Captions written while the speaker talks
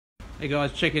Hey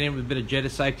guys, checking in with a bit of Jetta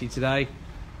safety today.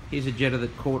 Here's a Jetta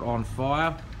that caught on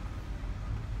fire.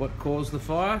 What caused the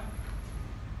fire?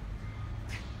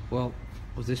 Well,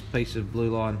 it was this piece of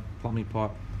blue line plumbing pipe.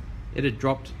 It had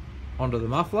dropped onto the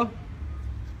muffler,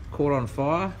 caught on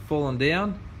fire, fallen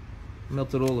down,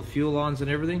 melted all the fuel lines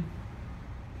and everything,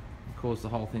 and caused the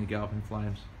whole thing to go up in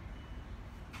flames.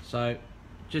 So,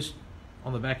 just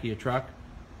on the back of your truck,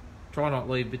 try not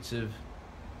leave bits of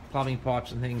plumbing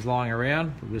pipes and things lying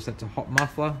around, because that's a hot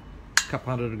muffler, a couple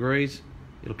hundred degrees.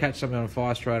 It'll catch something on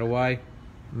fire straight away,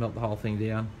 melt the whole thing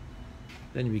down.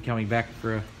 Then you'll be coming back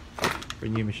for a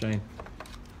new machine.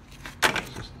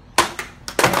 Just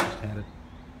had it.